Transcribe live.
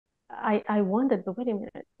I wondered, but wait a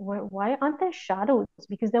minute, why aren't there shadows?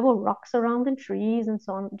 Because there were rocks around and trees and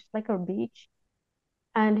so on, just like a beach.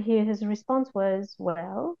 And his response was,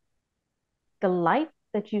 well, the light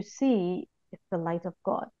that you see is the light of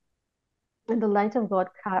God. And the light of God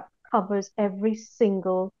covers um,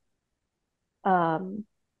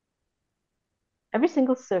 every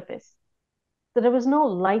single surface. So there was no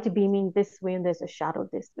light beaming this way and there's a shadow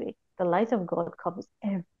this way. The light of God covers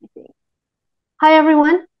everything. Hi,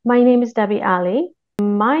 everyone. My name is Debbie Ali.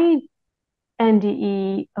 My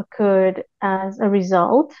NDE occurred as a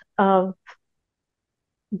result of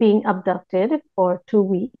being abducted for 2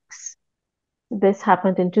 weeks. This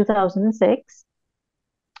happened in 2006.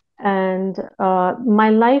 And my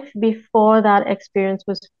life before that experience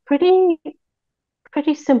was pretty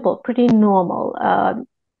simple, pretty normal.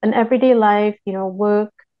 An everyday life,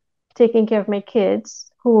 work, taking care of my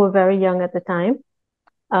kids who were very young at the time,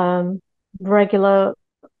 um, regular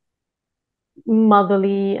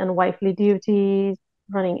motherly and wifely duties,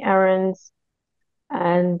 running errands.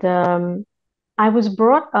 And I was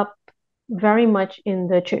brought up very much in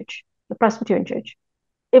the church, the Presbyterian church.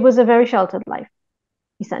 It was a very sheltered life,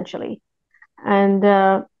 essentially. And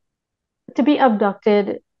to be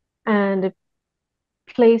abducted and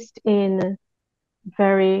placed in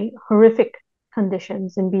very horrific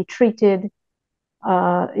conditions and be treated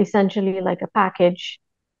essentially like a package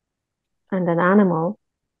and an animal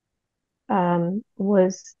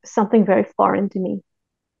was something very foreign to me.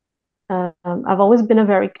 Always been a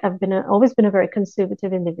very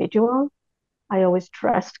conservative individual. I always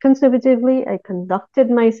dressed conservatively. I conducted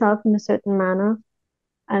myself in a certain manner.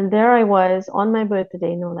 And there I was on my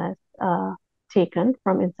birthday, no less, taken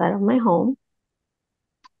from inside of my home.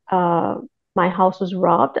 Uh, my house was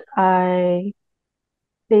robbed. They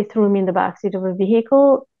threw me in the backseat of a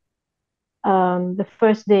vehicle. The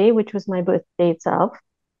first day, which was my birthday itself,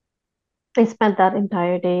 I spent that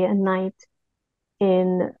entire day and night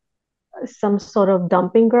in some sort of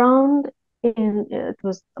dumping ground. It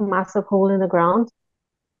was a massive hole in the ground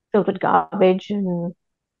filled with garbage and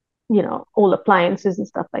old appliances and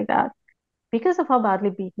stuff like that. Because of how badly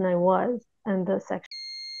beaten I was and the sex,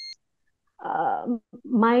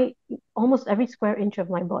 my almost every square inch of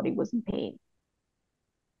my body was in pain.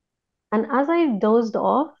 And as I dozed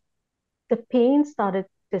off, the pain started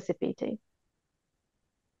dissipating.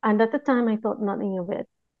 And at the time, I thought nothing of it,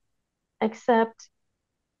 except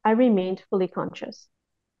I remained fully conscious.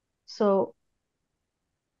 So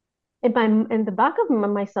in the back of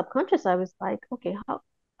my subconscious, I was like, okay, how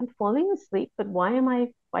I'm falling asleep, but why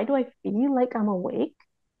do I feel like I'm awake?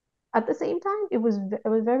 At the same time, it was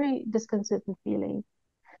very disconcerting feeling.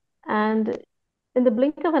 And in the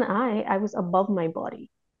blink of an eye, I was above my body.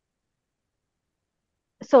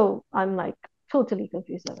 So I'm like totally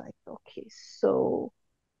confused. I'm like, okay, so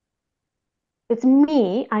it's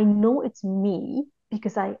me. I know it's me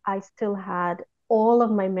because I still had all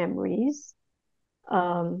of my memories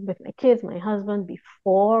with my kids, my husband,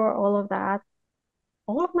 before all of that.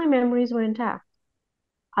 All of my memories were intact.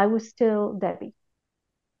 I was still Debbie.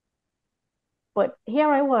 But here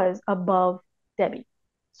I was above Debbie.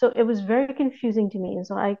 So it was very confusing to me. And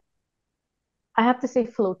so I have to say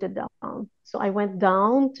floated down. So I went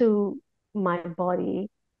down to my body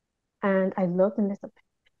and I looked and there's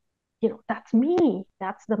that's me.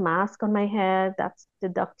 That's the mask on my head. That's the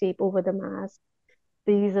duct tape over the mask.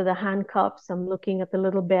 These are the handcuffs. I'm looking at the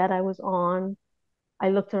little bed I was on. I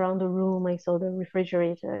looked around the room. I saw the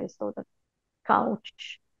refrigerator. I saw the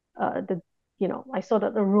couch. The I saw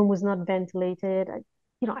that the room was not ventilated.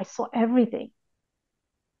 I saw everything.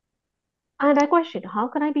 And I questioned, how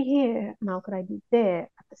can I be here and how could I be there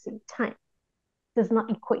at the same time? Does not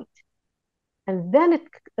equate. And then it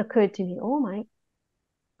occurred to me, oh my,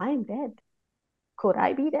 I am dead. Could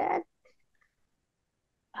I be dead?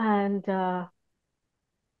 And I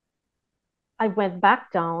went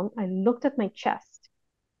back down. I looked at my chest,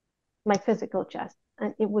 my physical chest,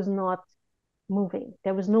 and it was not moving.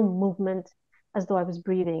 There was no movement as though I was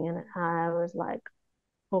breathing. And I was like,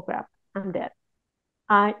 oh crap, I'm dead.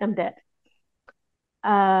 I am dead.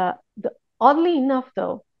 Oddly enough,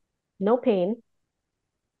 though, no pain,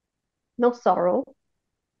 no sorrow,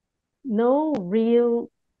 no real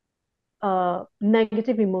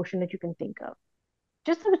negative emotion that you can think of.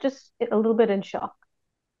 I was just a little bit in shock.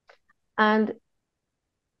 And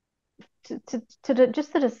just to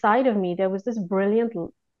the side of me, there was this brilliant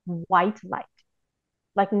white light,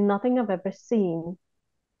 like nothing I've ever seen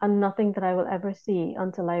and nothing that I will ever see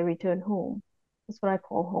until I return home. That's what I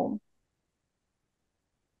call home.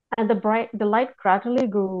 And the light gradually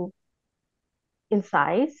grew in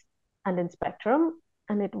size and in spectrum,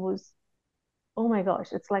 and it was Oh my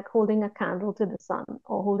gosh, it's like holding a candle to the sun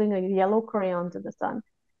or holding a yellow crayon to the sun.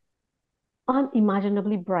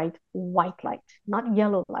 Unimaginably bright white light, not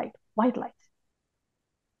yellow light, white light.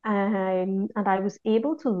 And I was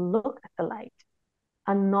able to look at the light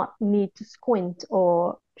and not need to squint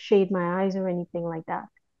or shade my eyes or anything like that.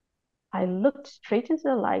 I looked straight into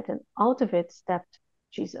the light and out of it stepped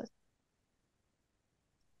Jesus.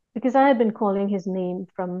 Because I had been calling his name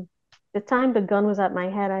from the time the gun was at my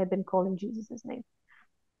head, I had been calling Jesus' name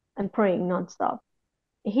and praying nonstop.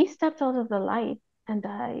 He stepped out of the light and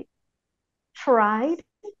I tried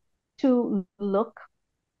to look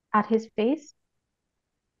at his face,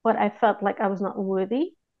 but I felt like I was not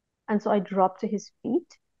worthy. And so I dropped to his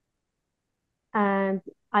feet and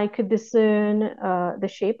I could discern the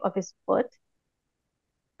shape of his foot.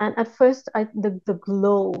 And at first, the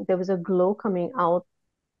glow, there was a glow coming out,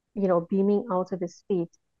 beaming out of his feet.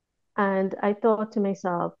 And I thought to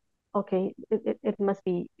myself, okay, it must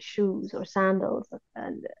be shoes or sandals.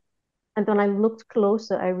 And when I looked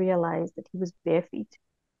closer, I realized that he was bare feet,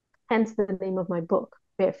 hence the name of my book,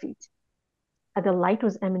 Bare Feet. And the light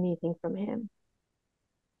was emanating from him.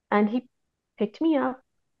 And he picked me up.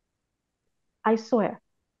 I swear,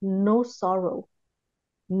 no sorrow,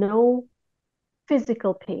 no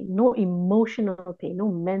physical pain, no emotional pain, no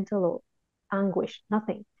mental anguish,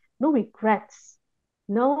 nothing, no regrets,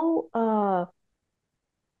 no, oh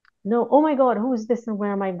my God, who is this and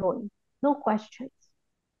where am I going? No questions,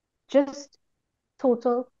 just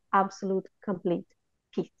total, absolute, complete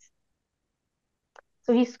peace.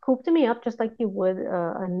 So he scooped me up just like you would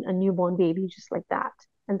a newborn baby, just like that.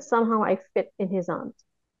 And somehow I fit in his arms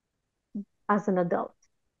as an adult.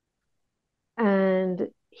 And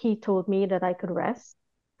he told me that I could rest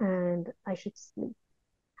and I should sleep.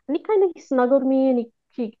 And he kind of snuggled me and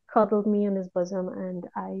he cuddled me in his bosom. And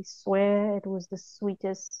I swear it was the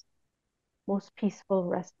sweetest, most peaceful,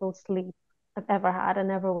 restful sleep I've ever had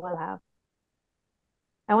and ever will have.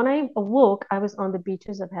 And when I awoke, I was on the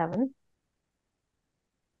beaches of heaven.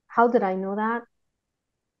 How did I know that?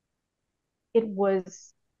 It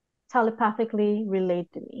was telepathically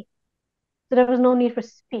relayed to me. So there was no need for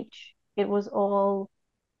speech. It was all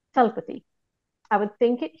telepathy. I would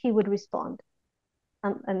think it, he would respond,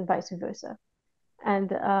 and vice versa.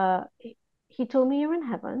 And he told me, you're in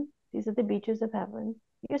heaven. These are the beaches of heaven.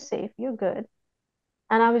 You're safe. You're good.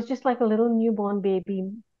 And I was just like a little newborn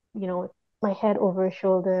baby, with my head over his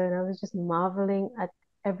shoulder, and I was just marveling at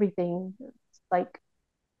everything. It's like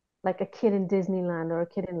a kid in Disneyland or a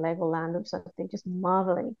kid in Legoland or something, just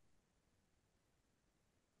marveling.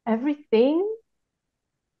 Everything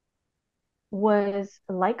was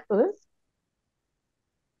like Earth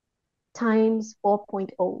times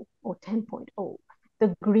 4.0 or 10.0.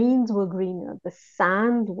 The greens were greener. The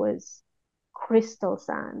sand was crystal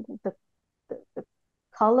sand. The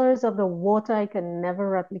colors of the water, I can never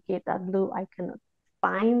replicate that blue. I cannot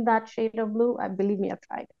find that shade of blue. I believe me, I've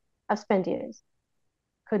tried. I've spent years.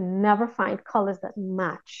 Could never find colors that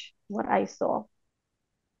match what I saw.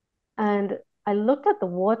 And I looked at the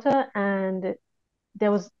water and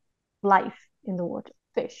there was life in the water,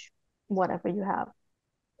 fish, whatever you have.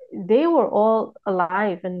 They were all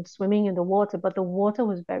alive and swimming in the water, but the water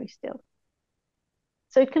was very still.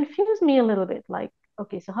 So it confused me a little bit, like,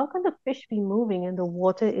 okay, so how can the fish be moving and the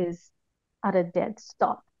water is at a dead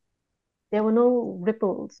stop? There were no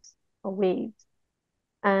ripples or waves.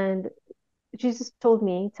 And Jesus told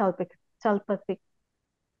me telepathic,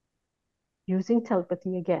 using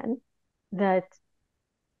telepathy again, that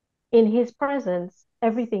in his presence,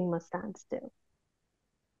 everything must stand still.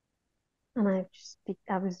 And I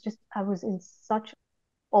was in such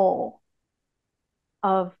awe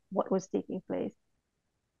of what was taking place.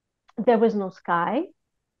 There was no sky,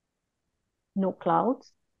 no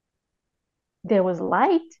clouds. There was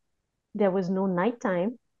light. There was no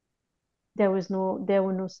nighttime. There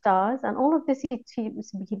were no stars. And all of this he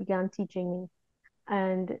began teaching me.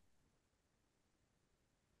 And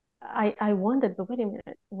I wondered, but wait a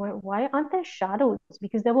minute, why aren't there shadows?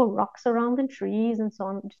 Because there were rocks around and trees and so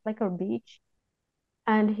on, just like a beach.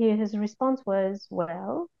 And his response was,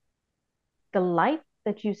 well, the light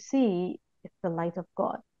that you see is the light of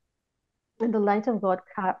God. And the light of God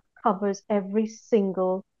covers um, every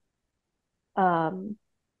single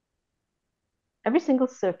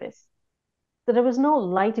surface. So there was no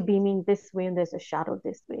light beaming this way and there's a shadow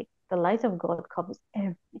this way. The light of God covers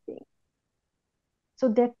everything. So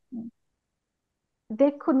there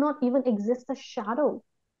could not even exist a shadow.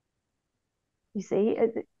 You see,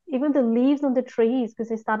 even the leaves on the trees,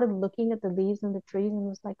 because I started looking at the leaves on the trees and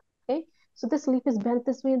was like, okay, so this leaf is bent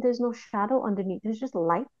this way and there's no shadow underneath. There's just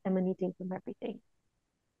light emanating from everything.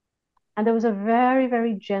 And there was a very,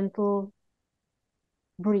 very gentle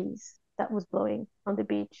breeze that was blowing on the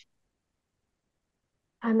beach.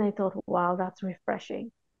 And I thought, wow, that's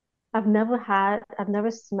refreshing. I've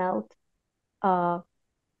never smelled uh,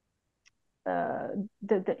 uh,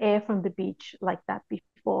 the air from the beach like that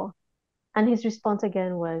before. And his response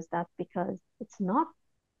again was, that's because it's not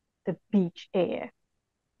the beach air.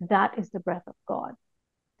 That is the breath of God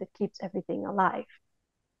that keeps everything alive.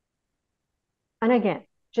 And again,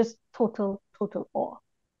 just total, total awe.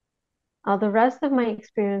 The rest of my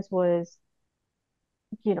experience was,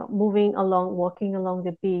 moving along, walking along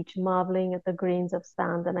the beach, marveling at the grains of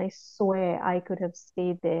sand. And I swear I could have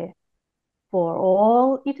stayed there for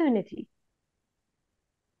all eternity,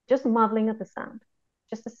 just marveling at the sand,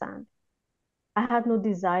 just the sand. I had no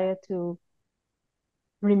desire to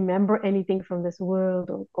remember anything from this world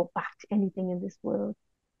or go back to anything in this world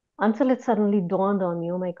until it suddenly dawned on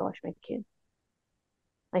me, oh my gosh, my kid.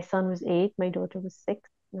 My son was 8, my daughter was 6.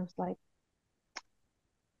 And I was like,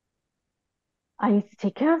 I need to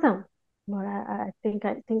take care of them. But I think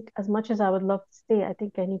as much as I would love to stay, I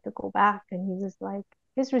think I need to go back. And he was like,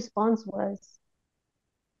 his response was,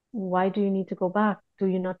 why do you need to go back? Do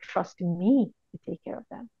you not trust me to take care of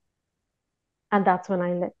them? And that's when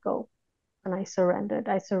I let go and I surrendered.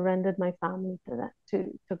 I surrendered my family to that,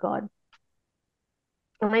 to God.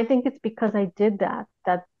 And I think it's because I did that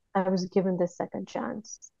that I was given this second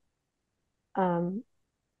chance. Um,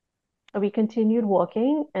 we continued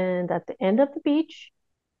walking, and at the end of the beach,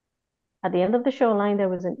 at the end of the shoreline, there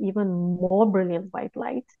was an even more brilliant white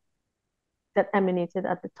light that emanated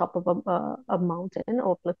at the top of a mountain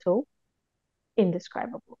or plateau,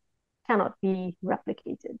 indescribable, cannot be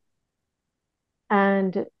replicated.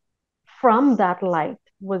 And from that light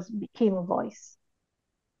was became a voice.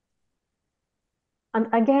 And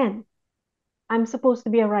again, I'm supposed to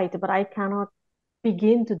be a writer, but I cannot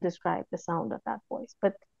begin to describe the sound of that voice.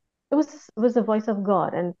 But it was the voice of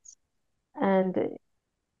God, and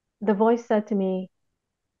the voice said to me,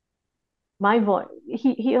 my voice.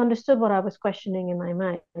 He understood what I was questioning in my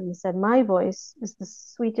mind, and he said, "My voice is the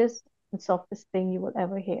sweetest and softest thing you will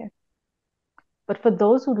ever hear. But for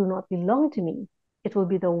those who do not belong to me, it will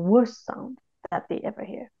be the worst sound that they ever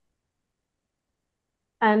hear."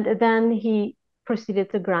 And then he proceeded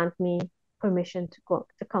to grant me permission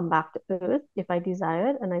to come back to Earth if I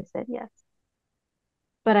desired, and I said yes.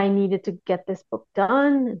 But I needed to get this book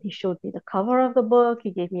done. And he showed me the cover of the book.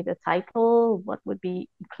 He gave me the title, what would be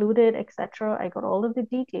included, etc. I got all of the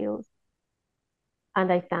details,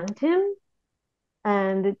 and I thanked him.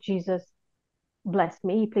 And Jesus blessed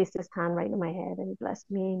me. He placed his hand right on my head and he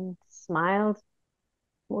blessed me and smiled,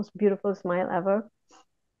 most beautiful smile ever.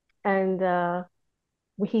 And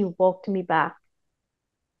he walked me back.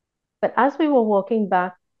 But as we were walking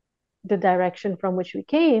back the direction from which we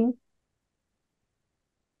came,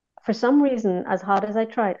 for some reason, as hard as I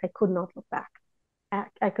tried, I could not look back.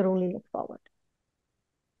 I could only look forward.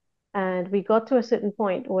 And we got to a certain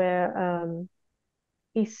point where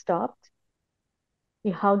he stopped,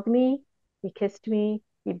 he hugged me, he kissed me,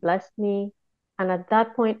 he blessed me. And at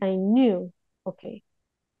that point, I knew, okay,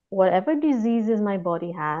 whatever diseases my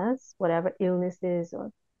body has, whatever illnesses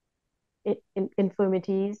or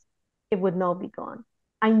infirmities, it would now be gone.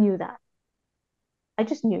 I knew that. I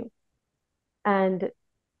just knew. And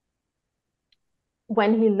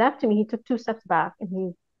when he left me, he took 2 steps back and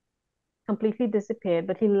he completely disappeared.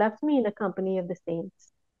 But he left me in the company of the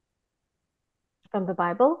saints from the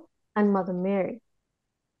Bible and Mother Mary.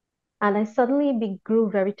 And I suddenly grew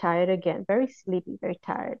very tired again, very sleepy, very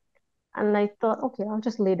tired. And I thought, okay, I'll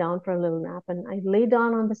just lay down for a little nap. And I lay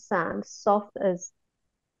down on the sand, soft as,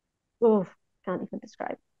 oh, can't even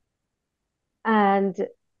describe. And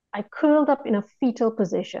I curled up in a fetal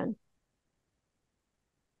position,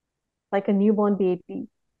 like a newborn baby.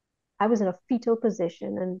 I was in a fetal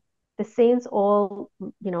position, and the saints all,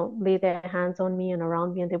 laid their hands on me and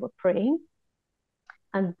around me, and they were praying.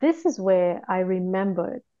 And this is where I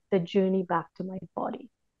remembered the journey back to my body.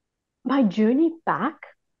 My journey back,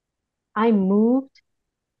 I moved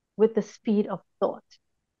with the speed of thought.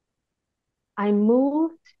 I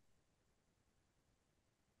moved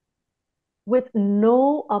with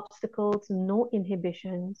no obstacles, no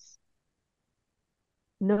inhibitions,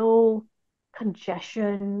 no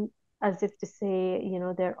congestion, as if to say,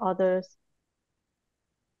 there are others,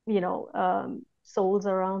 souls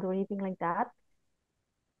around or anything like that.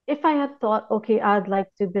 If I had thought, okay, I'd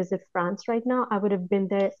like to visit France right now, I would have been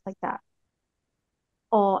there like that.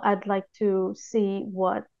 Or I'd like to see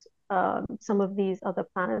what some of these other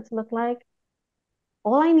planets look like.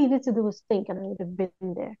 All I needed to do was think, and I would have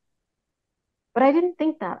been there. But I didn't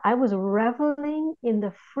think that. I was reveling in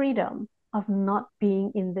the freedom of not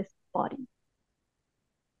being in this body.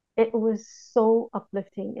 It was so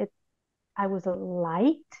uplifting. I was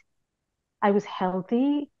light, I was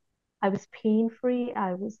healthy, I was pain-free,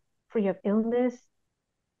 I was free of illness.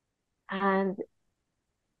 And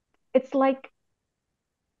it's like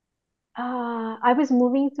I was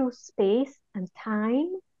moving through space and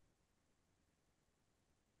time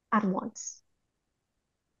at once.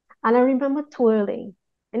 And I remember twirling.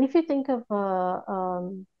 And if you think of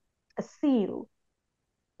a seal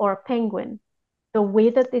or a penguin, the way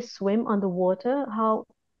that they swim on the water, how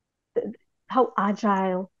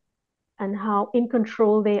agile and how in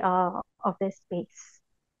control they are of their space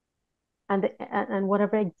and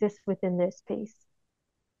whatever exists within their space.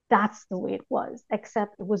 That's the way it was,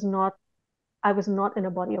 except it was not, I was not in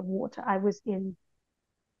a body of water. I was in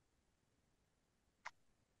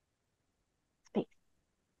space,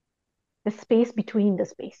 the space between the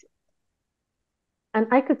spaces. And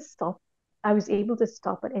I could stop. I was able to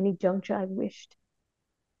stop at any juncture I wished.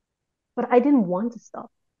 But I didn't want to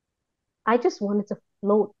stop. I just wanted to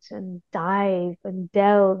float and dive and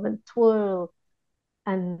delve and twirl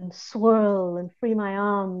and swirl and free my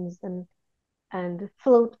arms and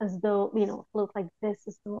float as though, float like this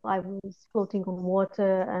as though I was floating on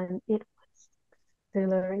water, and it was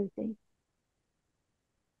exhilarating.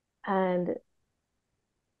 And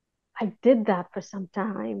I did that for some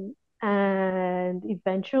time, and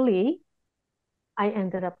eventually I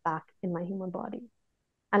ended up back in my human body.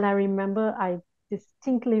 And I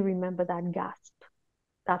distinctly remember that gasp,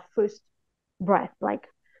 that first breath, like,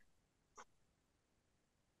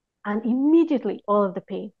 and immediately all of the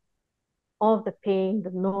pain,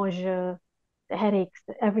 the nausea, the headaches,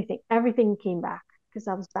 everything came back because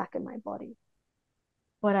I was back in my body.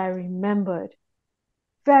 But I remembered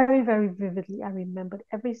very, very vividly, I remembered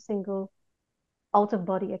every single out of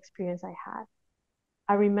body experience I had.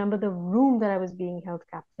 I remember the room that I was being held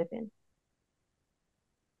captive in.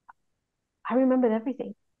 I remembered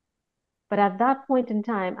everything. But at that point in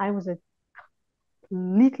time, I was a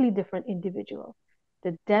completely different individual.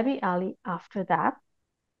 The Debbie Ali after that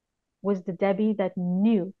was the Debbie that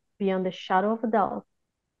knew beyond the shadow of a doubt,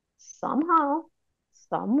 somehow,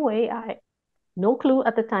 some way, no clue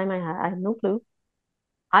at the time I had no clue,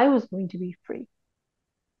 I was going to be free.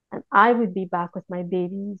 And I would be back with my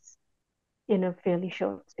babies in a fairly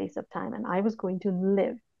short space of time. And I was going to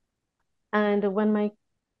live. And when my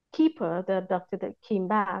keeper, the abductor that came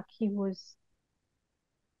back, he was,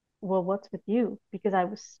 well, what's with you? Because I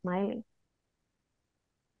was smiling.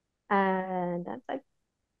 And that's like,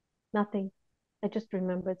 nothing. I just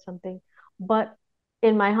remembered something. But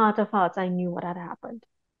in my heart of hearts, I knew what had happened.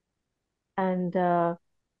 And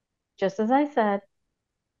just as I said,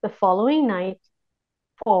 the following night,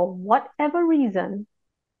 for whatever reason,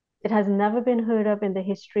 it has never been heard of in the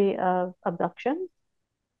history of abduction.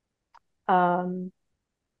 Um,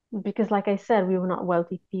 because, like I said, we were not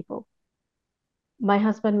wealthy people. My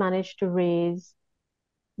husband managed to raise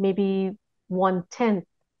maybe 1/10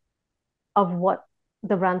 of what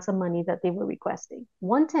the ransom money that they were requesting.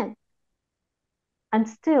 1/10. And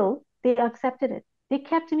still, they accepted it. They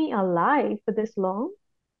kept me alive for this long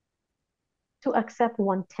to accept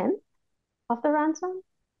 1/10 of the ransom.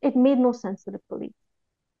 It made no sense to the police.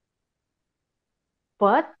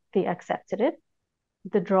 But they accepted it.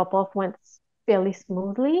 The drop off went fairly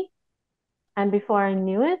smoothly. And before I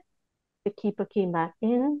knew it, the keeper came back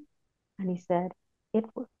in and he said, it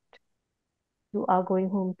worked. You are going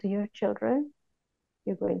home to your children.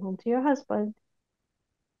 You're going home to your husband.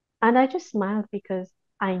 And I just smiled because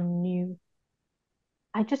I knew.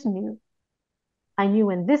 I just knew. I knew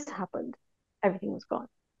when this happened, everything was gone.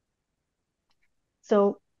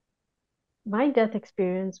 So my death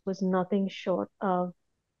experience was nothing short of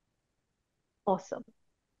awesome,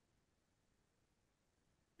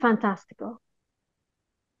 fantastical.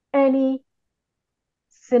 Any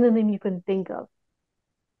synonym you can think of,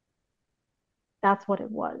 that's what it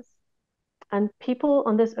was. And people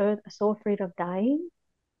on this earth are so afraid of dying.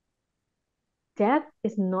 Death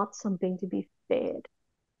is not something to be feared.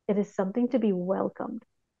 It is something to be welcomed,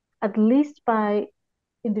 at least by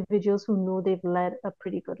individuals who know they've led a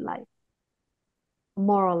pretty good life, a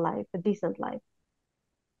moral life, a decent life.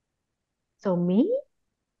 So me,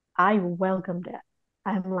 I welcomed it.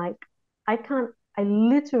 I'm like, I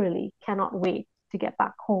literally cannot wait to get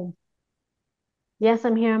back home. Yes,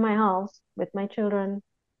 I'm here in my house with my children,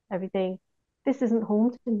 everything. This isn't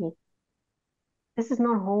home to me. This is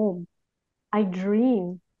not home. I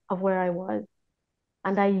dream of where I was,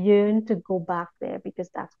 and I yearn to go back there because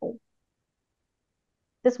that's home.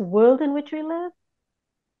 This world in which we live,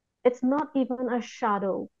 It's not even a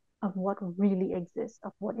shadow of what really exists,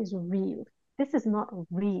 of what is real. This is not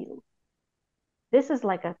real. This is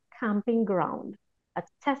like a camping ground, a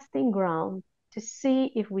testing ground to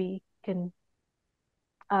see if we can,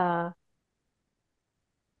 uh,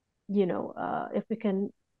 if we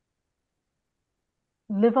can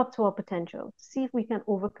live up to our potential, see if we can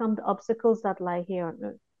overcome the obstacles that lie here on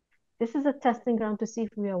earth. This is a testing ground to see if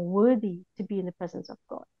we are worthy to be in the presence of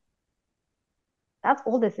God. That's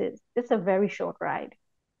all this is. It's a very short ride.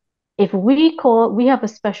 If we have a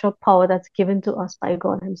special power that's given to us by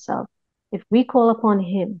God Himself. If we call upon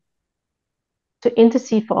Him to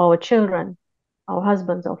intercede for our children, our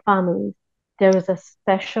husbands, our families, there is a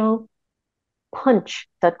special punch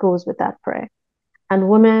that goes with that prayer. And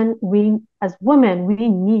women, we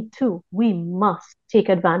need to, we must take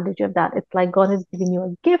advantage of that. It's like God has given you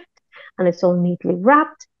a gift and it's all neatly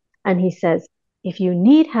wrapped. And He says, if you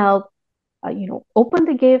need help, open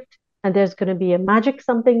the gift and there's going to be a magic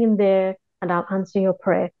something in there and I'll answer your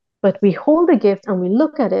prayer. But we hold the gift and we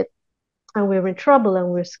look at it and we're in trouble and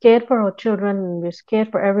we're scared for our children and we're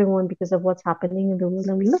scared for everyone because of what's happening in the world.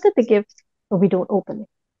 And we look at the gift but we don't open it.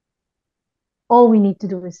 All we need to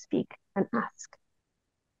do is speak and ask.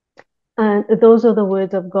 And those are the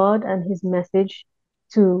words of God and His message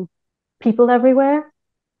to people everywhere,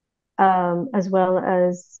 as well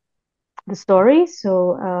as the story.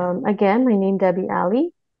 So again, my name is Debbie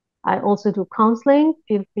Alley. I also do counseling.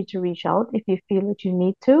 Feel free to reach out if you feel that you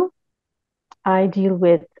need to. I deal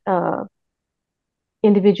with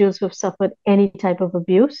individuals who have suffered any type of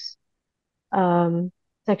abuse,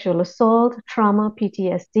 sexual assault, trauma,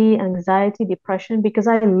 PTSD, anxiety, depression, because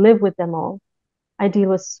I live with them all. I deal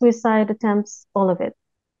with suicide attempts, all of it.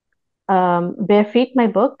 Bare Feet, my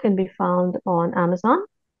book, can be found on Amazon.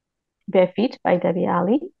 Bare Feet by Debbie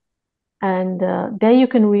Alley. And there you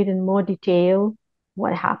can read in more detail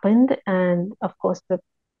what happened and, of course, the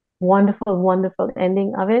wonderful, wonderful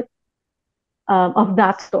ending of it, of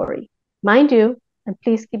that story. Mind you, and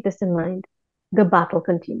please keep this in mind, the battle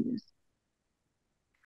continues.